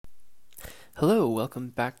Hello, welcome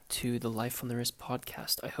back to the Life on the Wrist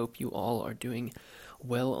podcast. I hope you all are doing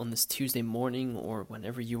well on this Tuesday morning or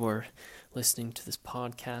whenever you are listening to this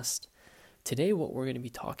podcast. Today, what we're going to be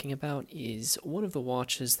talking about is one of the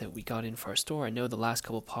watches that we got in for our store. I know the last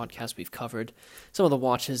couple podcasts we've covered some of the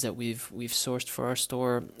watches that we've sourced for our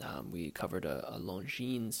store. We covered a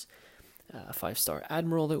Longines, a 5-star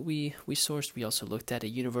Admiral that we sourced. We also looked at a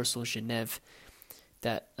Universal Genève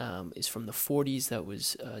that is from the 40s that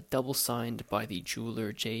was double signed by the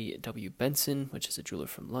jeweler J.W. Benson, which is a jeweler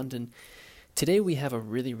from London. Today we have a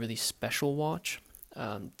really, really special watch.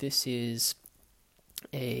 This is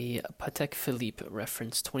a Patek Philippe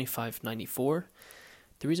reference 2594.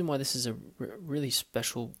 The reason why this is a really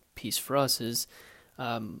special piece for us is,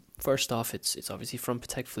 first off, it's obviously from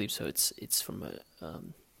Patek Philippe, so it's from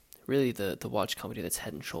really the watch company that's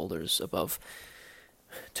head and shoulders above,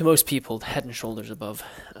 to most people, head and shoulders above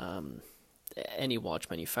any watch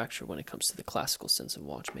manufacturer when it comes to the classical sense of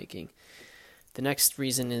watchmaking. The next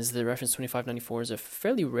reason is the reference 2594 is a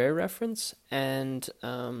fairly rare reference, and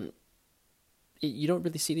you don't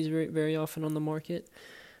really see these very, very often on the market.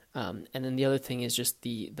 And then the other thing is just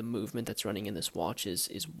the movement that's running in this watch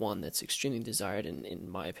is one that's extremely desired, and in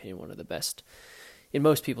my opinion, one of the best, in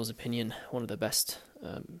most people's opinion, one of the best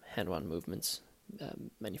hand-wound movements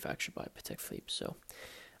manufactured by Patek Philippe. So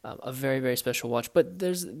a very, very special watch. But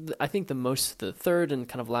there's, I think the third and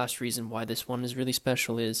kind of last reason why this one is really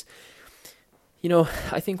special is,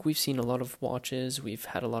 I think we've seen a lot of watches. We've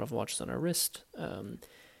had a lot of watches on our wrist. And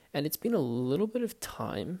it's been a little bit of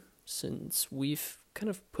time since we've kind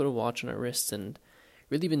of put a watch on our wrists and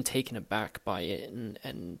really been taken aback by it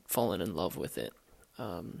and fallen in love with it.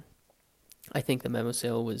 I think the Memo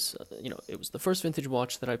Sale was, it was the first vintage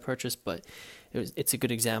watch that I purchased, but it's a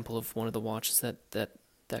good example of one of the watches that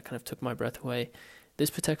kind of took my breath away. This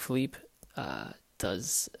Patek Philippe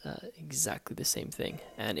does exactly the same thing,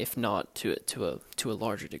 and if not to a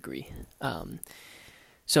larger degree.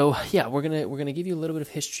 So yeah, we're gonna give you a little bit of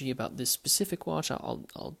history about this specific watch.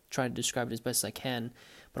 I'll try to describe it as best as I can,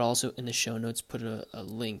 but also in the show notes put a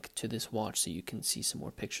link to this watch so you can see some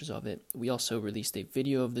more pictures of it. We also released a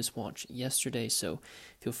video of this watch yesterday, so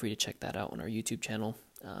feel free to check that out on our YouTube channel.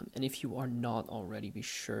 And if you are not already, be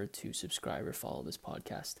sure to subscribe or follow this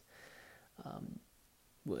podcast.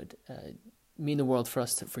 Would mean the world for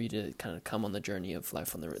you to kind of come on the journey of the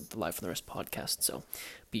Life on the Wrist podcast. So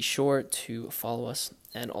be sure to follow us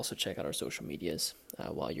and also check out our social medias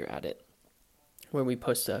while you're at it, where we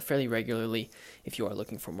post fairly regularly if you are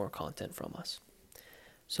looking for more content from us.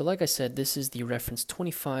 So like I said, this is the reference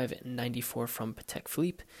 2594 from Patek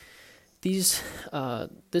Philippe. This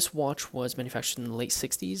watch was manufactured in the late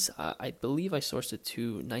 60s. I believe I sourced it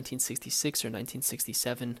to 1966 or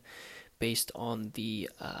 1967 based on the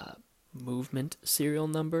movement serial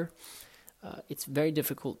number. It's very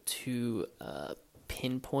difficult to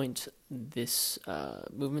pinpoint this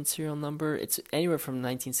movement serial number. It's anywhere from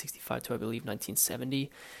 1965 to, I believe,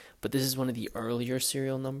 1970, but this is one of the earlier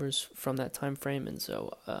serial numbers from that time frame, and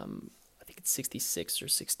so I think it's 66 or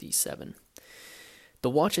 67. The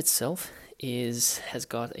watch itself has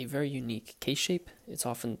got a very unique case shape. It's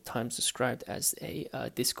oftentimes described as a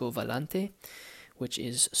disco volante, which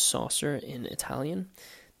is saucer in Italian.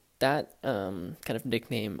 That kind of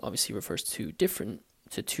nickname obviously refers to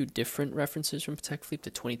two different references from Patek Philippe.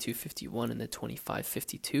 The 2251 and the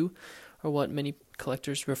 2552 are what many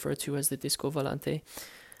collectors refer to as the disco volante.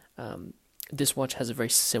 This watch has a very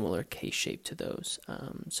similar case shape to those.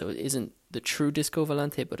 So it isn't the true disco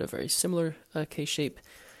volante, but a very similar case shape.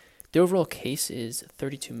 The overall case is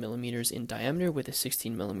 32 millimeters in diameter with a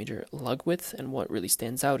 16 millimeter lug width, and what really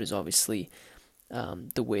stands out is obviously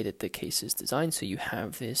the way that the case is designed. So you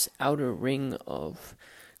have this outer ring of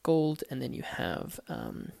gold, and then you have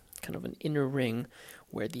kind of an inner ring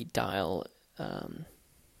where the dial of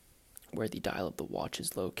the watch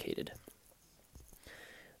is located.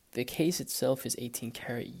 The case itself is 18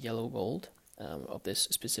 karat yellow gold of this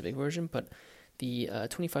specific version, but the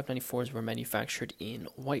 2594s were manufactured in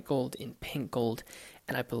white gold, in pink gold,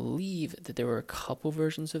 and I believe that there were a couple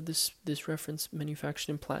versions of this reference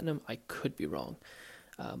manufactured in platinum. I could be wrong,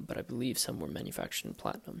 but I believe some were manufactured in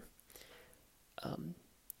platinum.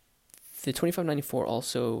 The 2594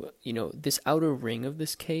 also, this outer ring of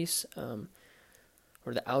this case,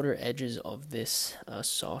 or the outer edges of this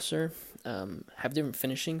saucer, have different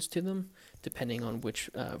finishings to them, depending on which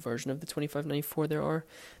version of the 2594 there are.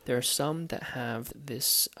 There are some that have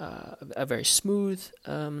this, a very smooth,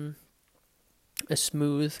 I'm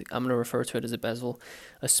going to refer to it as a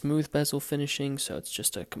smooth bezel finishing, so it's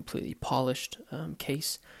just a completely polished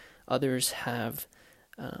case. Others have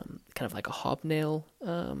kind of like a hobnail,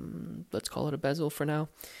 let's call it a bezel for now.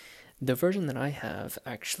 The version that I have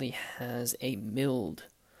actually has a milled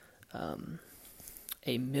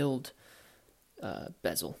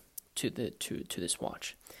bezel to this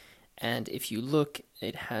watch. And if you look,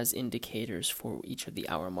 it has indicators for each of the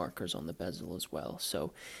hour markers on the bezel as well.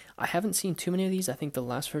 So I haven't seen too many of these. I think the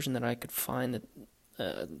last version that I could find that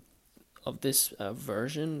of this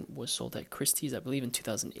version was sold at Christie's, I believe, in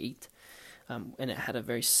 2008. And it had a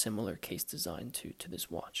very similar case design to this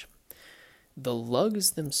watch. The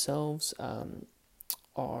lugs themselves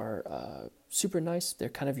are super nice. They're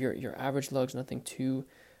kind of your average lugs, nothing too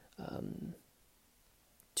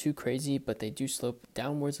crazy, but they do slope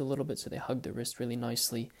downwards a little bit, so they hug the wrist really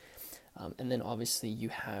nicely. And then obviously you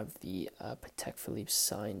have the Patek Philippe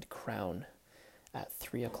signed crown at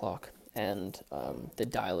 3 o'clock, and the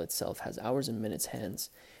dial itself has hours and minutes hands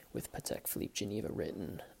with Patek Philippe Geneva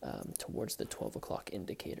written towards the 12 o'clock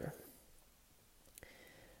indicator.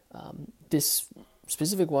 This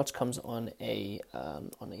specific watch comes on a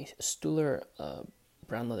Stuhler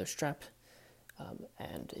brown leather strap,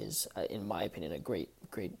 and is, in my opinion, a great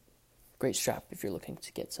strap if you're looking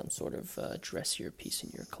to get some sort of dressier piece in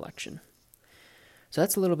your collection. So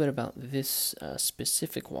that's a little bit about this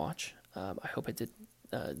specific watch. I hope I did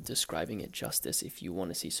describing it justice. If you want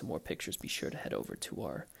to see some more pictures, be sure to head over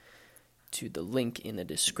to the link in the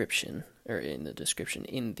description,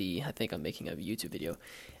 I think I'm making a YouTube video,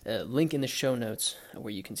 link in the show notes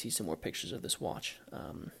where you can see some more pictures of this watch,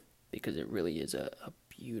 because it really is a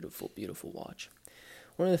beautiful, beautiful watch.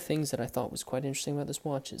 One of the things that I thought was quite interesting about this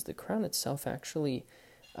watch is the crown itself actually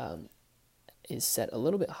is set a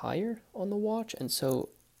little bit higher on the watch, and so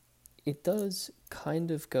it does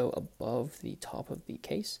kind of go above the top of the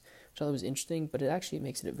case, which I thought was interesting, but it actually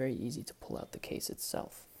makes it very easy to pull out the case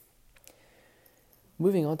itself.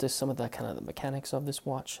 Moving on to some of the kind of the mechanics of this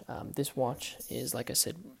watch. This watch is, like I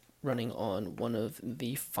said, running on one of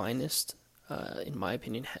the finest, in my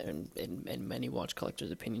opinion, and in many watch collectors'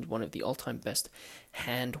 opinions, one of the all-time best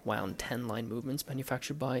hand-wound 10-line movements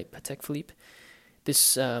manufactured by Patek Philippe.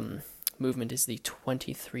 This movement is the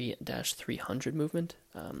 23-300 movement.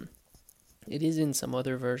 It is in some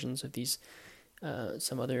other versions of these,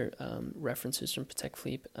 some other references from Patek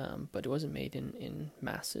Philippe, but it wasn't made in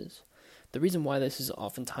masses. The reason why this is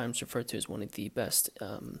oftentimes referred to as one of the best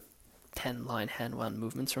 10-line hand-wound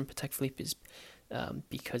movements from Patek Philippe is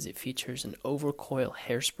because it features an overcoil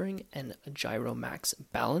hairspring and a gyromax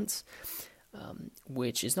balance,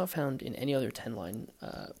 which is not found in any other 10-line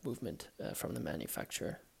movement from the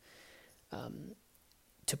manufacturer.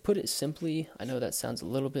 To put it simply, I know that sounds a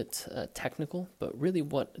little bit technical, but really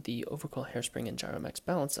what the overcoil hairspring and gyromax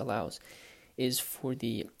balance allows is for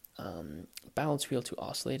the balance wheel to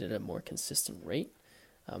oscillate at a more consistent rate.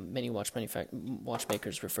 Many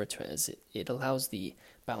watchmakers refer to it as it allows the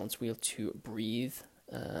balance wheel to breathe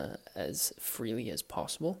as freely as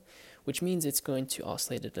possible, which means it's going to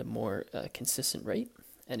oscillate at a more consistent rate.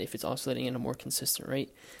 And if it's oscillating at a more consistent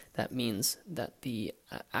rate, that means that the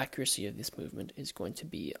accuracy of this movement is going to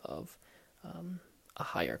be of a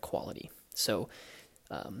higher quality. So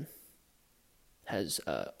has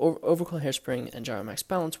overcoil hairspring and gyromax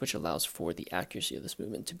balance, which allows for the accuracy of this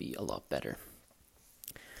movement to be a lot better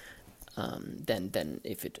than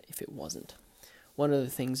if it wasn't. One of the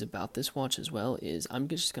things about this watch as well is I'm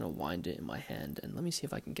just going to wind it in my hand, and let me see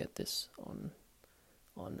if I can get this on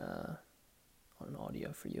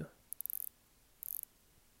audio for you.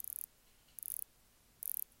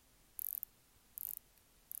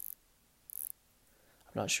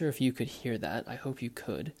 I'm not sure if you could hear that. I hope you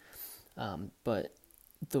could. But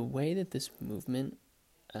the way that this movement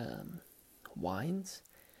winds,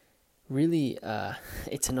 really,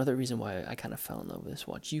 it's another reason why I kind of fell in love with this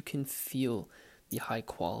watch. You can feel the high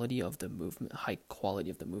quality of the movement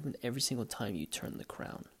every single time you turn the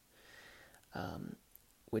crown,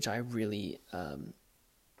 which I really,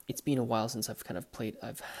 it's been a while since I've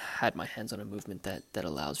had my hands on a movement that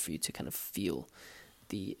allows for you to kind of feel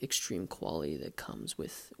the extreme quality that comes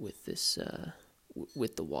with this,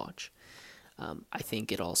 with the watch. I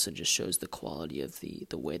think it also just shows the quality of the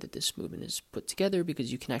way that this movement is put together,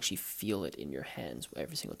 because you can actually feel it in your hands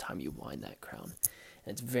every single time you wind that crown.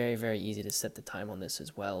 And it's very, very easy to set the time on this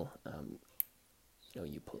as well.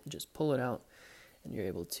 You just pull it out, and you're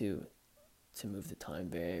able to move the time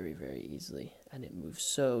very, very easily, and it moves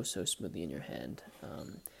so smoothly in your hand.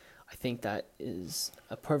 I think that is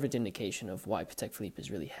a perfect indication of why Patek Philippe is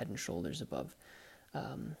really head and shoulders above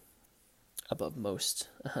most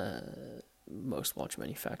watch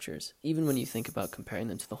manufacturers. Even when you think about comparing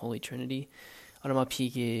them to the Holy Trinity, Audemars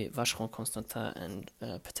Piguet, Vacheron Constantin, and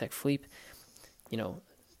Patek Philippe,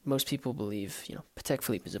 most people believe, Patek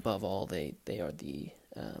Philippe is above all. They are the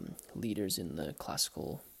leaders in the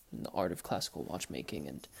art of classical watchmaking,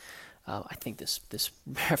 and I think this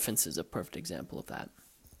reference is a perfect example of that.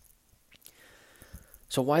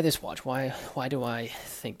 So why this watch? Why do I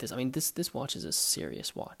think this? I mean, this watch is a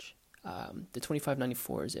serious watch. The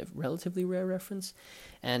 2594 is a relatively rare reference,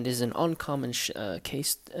 and is an uncommon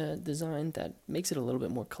case design that makes it a little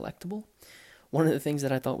bit more collectible. One of the things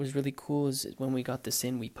that I thought was really cool is when we got this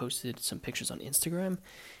in, we posted some pictures on Instagram,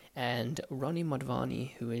 and Ronnie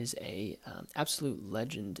Madhvani, who is a absolute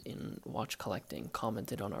legend in watch collecting,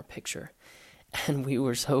 commented on our picture, and we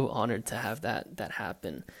were so honored to have that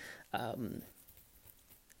happen.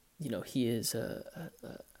 He is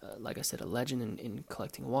like I said, a legend in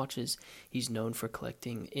collecting watches. He's known for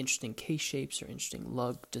collecting interesting case shapes or interesting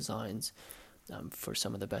lug designs for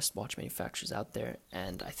some of the best watch manufacturers out there,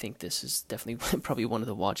 and I think this is definitely probably one of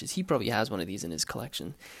the watches. He probably has one of these in his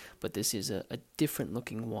collection, but this is a different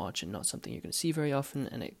looking watch and not something you're going to see very often,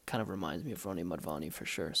 and it kind of reminds me of Ronnie Madhvani for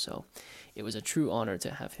sure, so it was a true honor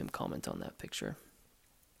to have him comment on that picture.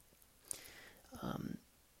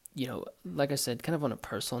 Like I said, kind of on a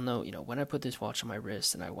personal note, when I put this watch on my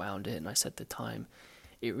wrist and I wound it and I set the time,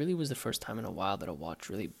 it really was the first time in a while that a watch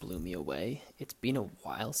really blew me away. It's been a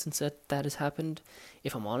while since that has happened.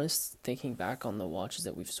 If I'm honest, thinking back on the watches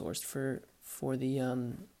that we've sourced for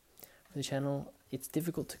the channel, it's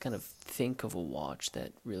difficult to kind of think of a watch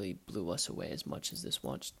that really blew us away as much as this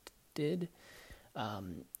watch did.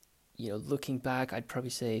 Looking back, I'd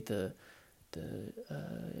probably say the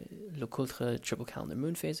Le Coultre triple calendar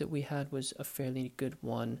moon phase that we had was a fairly good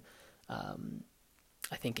one.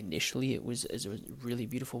 I think initially it was a really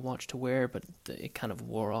beautiful watch to wear, but it kind of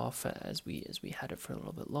wore off as we had it for a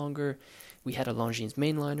little bit longer. We had a Longines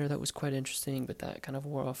mainliner that was quite interesting, but that kind of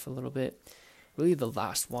wore off a little bit. Really, the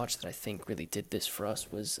last watch that I think really did this for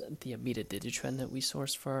us was the Amida Digitrend that we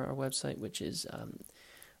sourced for our website, which is a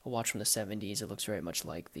watch from the 70s. It looks very much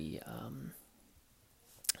like the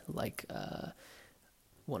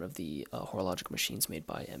one of the horological machines made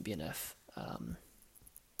by MB&F.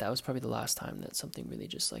 That was probably the last time that something really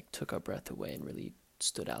just took our breath away and really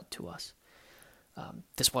stood out to us.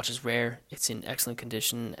 This watch is rare, it's in excellent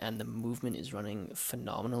condition, and the movement is running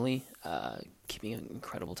phenomenally, keeping an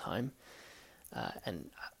incredible time. And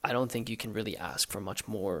I don't think you can really ask for much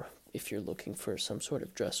more if you're looking for some sort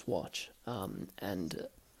of dress watch.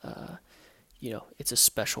 It's a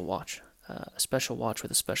special watch. A special watch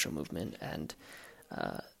with a special movement, and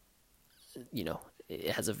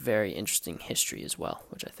it has a very interesting history as well,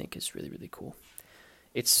 which I think is really, really cool.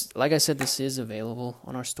 It's, like I said, this is available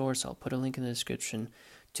on our store, so I'll put a link in the description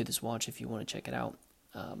to this watch if you want to check it out.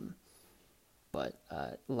 But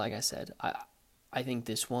like I said, I think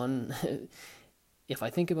this one, if I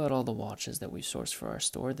think about all the watches that we sourced for our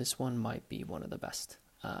store, this one might be one of the best,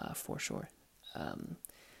 for sure.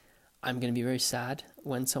 I'm going to be very sad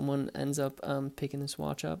when someone ends up picking this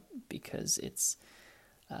watch up, because it's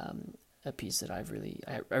a piece that I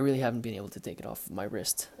really haven't been able to take it off my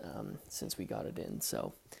wrist since we got it in.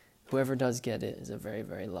 So whoever does get it is a very,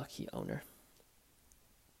 very lucky owner.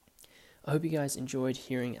 I hope you guys enjoyed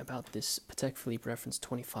hearing about this Patek Philippe Reference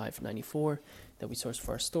 2594 that we sourced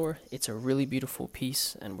for our store. It's a really beautiful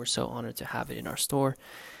piece, and we're so honored to have it in our store.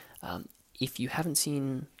 If you haven't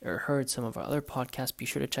seen or heard some of our other podcasts, be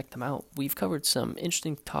sure to check them out. We've covered some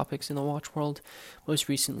interesting topics in the watch world. Most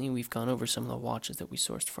recently, we've gone over some of the watches that we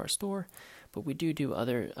sourced for our store, but we do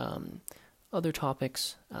other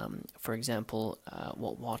topics. For example,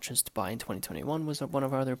 what watches to buy in 2021 was one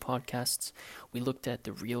of our other podcasts. We looked at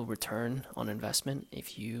the real return on investment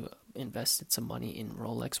if you invested some money in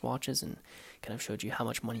Rolex watches, and kind of showed you how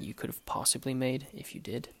much money you could have possibly made if you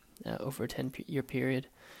did over a 10-year period.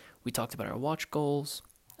 We talked about our watch goals.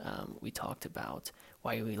 We talked about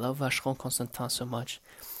why we love Vacheron Constantin so much.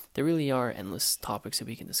 There really are endless topics that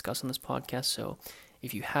we can discuss on this podcast. So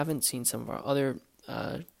if you haven't seen some of our other,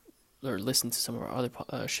 or listened to some of our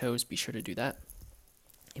other shows, be sure to do that.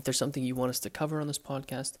 If there's something you want us to cover on this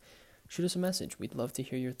podcast, shoot us a message. We'd love to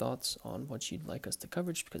hear your thoughts on what you'd like us to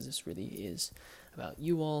cover, because this really is about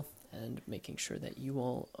you all and making sure that you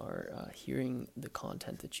all are hearing the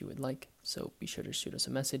content that you would like. So be sure to shoot us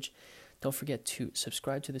a message. Don't forget to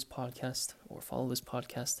subscribe to this podcast or follow this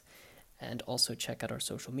podcast, and also check out our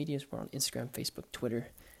social medias. We're on Instagram, Facebook,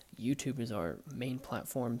 Twitter. YouTube is our main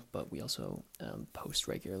platform, but we also post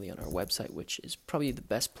regularly on our website, which is probably the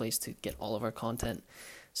best place to get all of our content.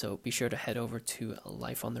 So be sure to head over to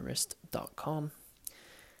lifeonthewrist.com.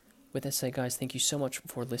 With that said, guys, thank you so much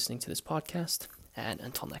for listening to this podcast, and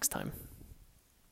until next time.